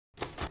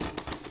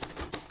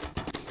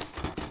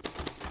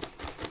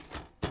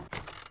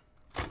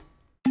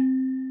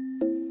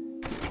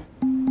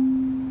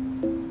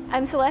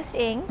I'm Celeste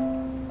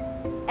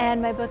Ng,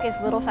 and my book is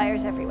Little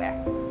Fires Everywhere.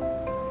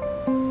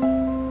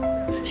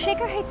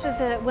 Shaker Heights was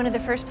one of the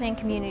first planned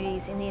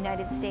communities in the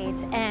United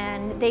States,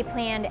 and they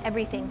planned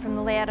everything from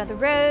the layout of the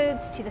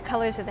roads to the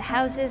colors of the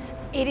houses.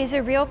 It is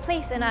a real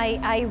place, and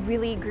I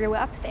really grew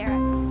up there.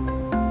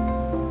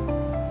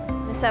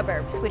 The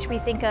suburbs, which we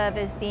think of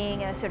as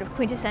being a sort of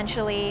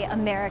quintessentially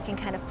American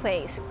kind of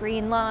place.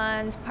 Green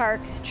lawns,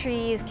 parks,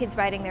 trees, kids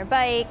riding their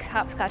bikes,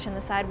 hopscotch on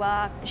the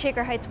sidewalk.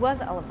 Shaker Heights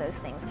was all of those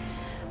things.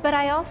 But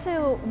I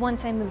also,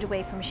 once I moved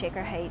away from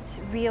Shaker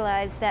Heights,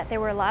 realized that there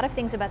were a lot of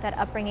things about that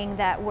upbringing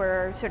that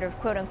were sort of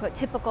quote-unquote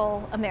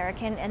typical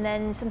American, and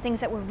then some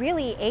things that were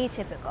really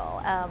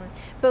atypical,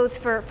 both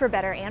for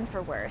better and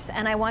for worse.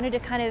 And I wanted to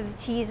kind of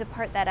tease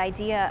apart that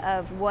idea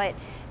of what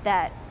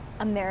that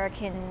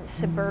American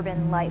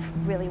suburban life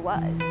really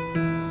was.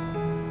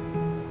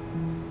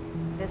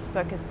 This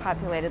book is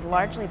populated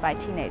largely by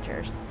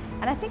teenagers,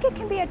 and I think it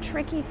can be a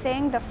tricky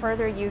thing the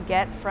further you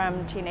get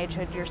from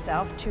teenagehood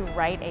yourself to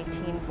write a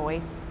teen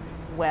voice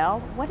well.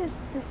 What is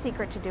the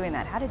secret to doing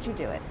that? How did you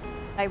do it?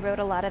 I wrote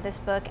a lot of this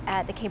book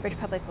at the Cambridge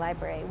Public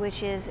Library,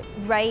 which is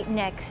right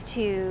next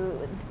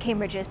to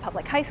Cambridge's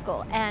public high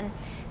school. And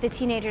the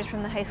teenagers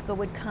from the high school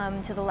would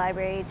come to the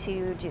library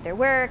to do their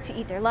work, to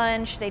eat their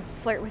lunch, they'd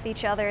flirt with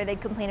each other, they'd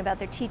complain about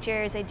their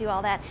teachers, they'd do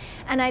all that.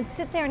 And I'd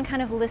sit there and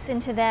kind of listen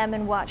to them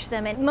and watch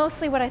them. And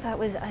mostly what I thought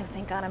was, oh,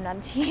 thank God I'm not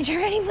a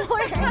teenager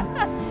anymore.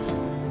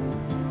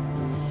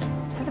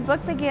 So the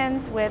book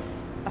begins with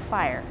a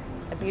fire.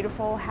 A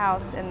beautiful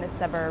house in the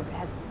suburb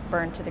has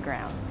burned to the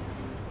ground.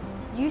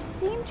 You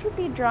seem to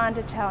be drawn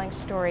to telling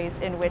stories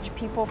in which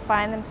people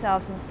find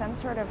themselves in some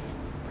sort of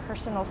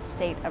personal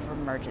state of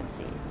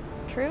emergency.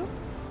 True?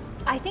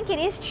 I think it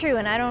is true,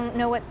 and I don't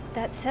know what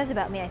that says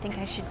about me. I think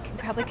I should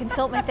probably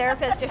consult my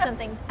therapist or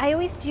something. I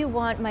always do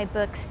want my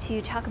books to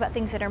talk about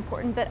things that are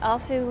important, but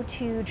also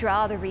to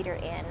draw the reader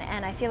in.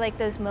 And I feel like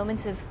those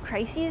moments of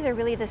crises are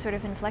really the sort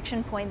of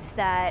inflection points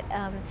that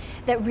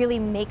that really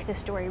make the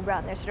story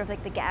run. They're sort of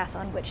like the gas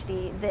on which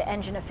the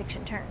engine of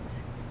fiction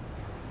turns.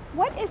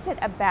 What is it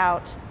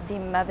about the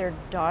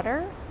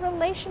mother-daughter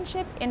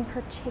relationship in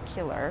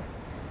particular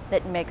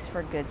that makes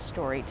for good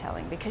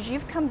storytelling? Because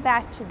you've come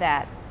back to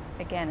that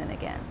again and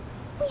again.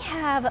 We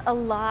have a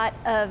lot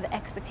of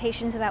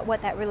expectations about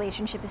what that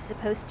relationship is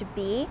supposed to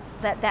be,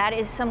 that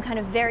is some kind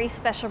of very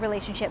special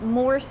relationship,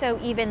 more so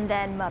even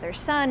than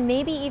mother-son,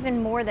 maybe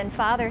even more than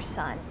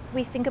father-son.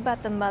 We think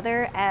about the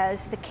mother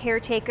as the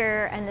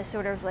caretaker and the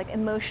sort of like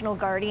emotional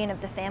guardian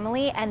of the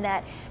family, and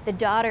that the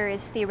daughter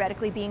is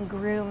theoretically being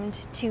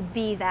groomed to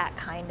be that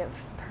kind of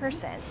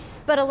person.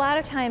 But a lot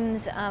of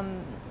times,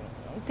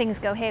 things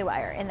go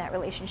haywire in that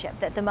relationship,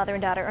 that the mother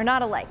and daughter are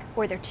not alike,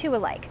 or they're too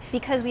alike.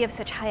 Because we have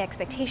such high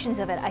expectations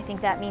of it, I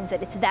think that means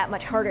that it's that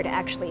much harder to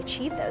actually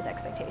achieve those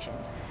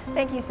expectations.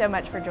 Thank you so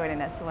much for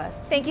joining us, Celeste.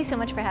 Thank you so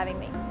much for having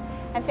me.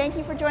 And thank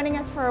you for joining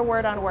us for A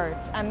Word on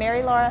Words. I'm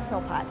Laura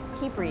Philpott.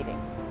 Keep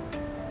reading.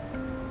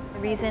 The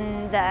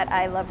reason that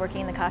I love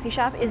working in the coffee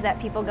shop is that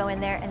people go in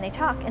there and they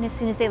talk, and as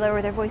soon as they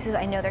lower their voices,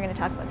 I know they're going to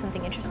talk about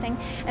something interesting,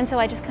 and so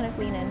I just kind of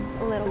lean in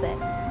a little bit.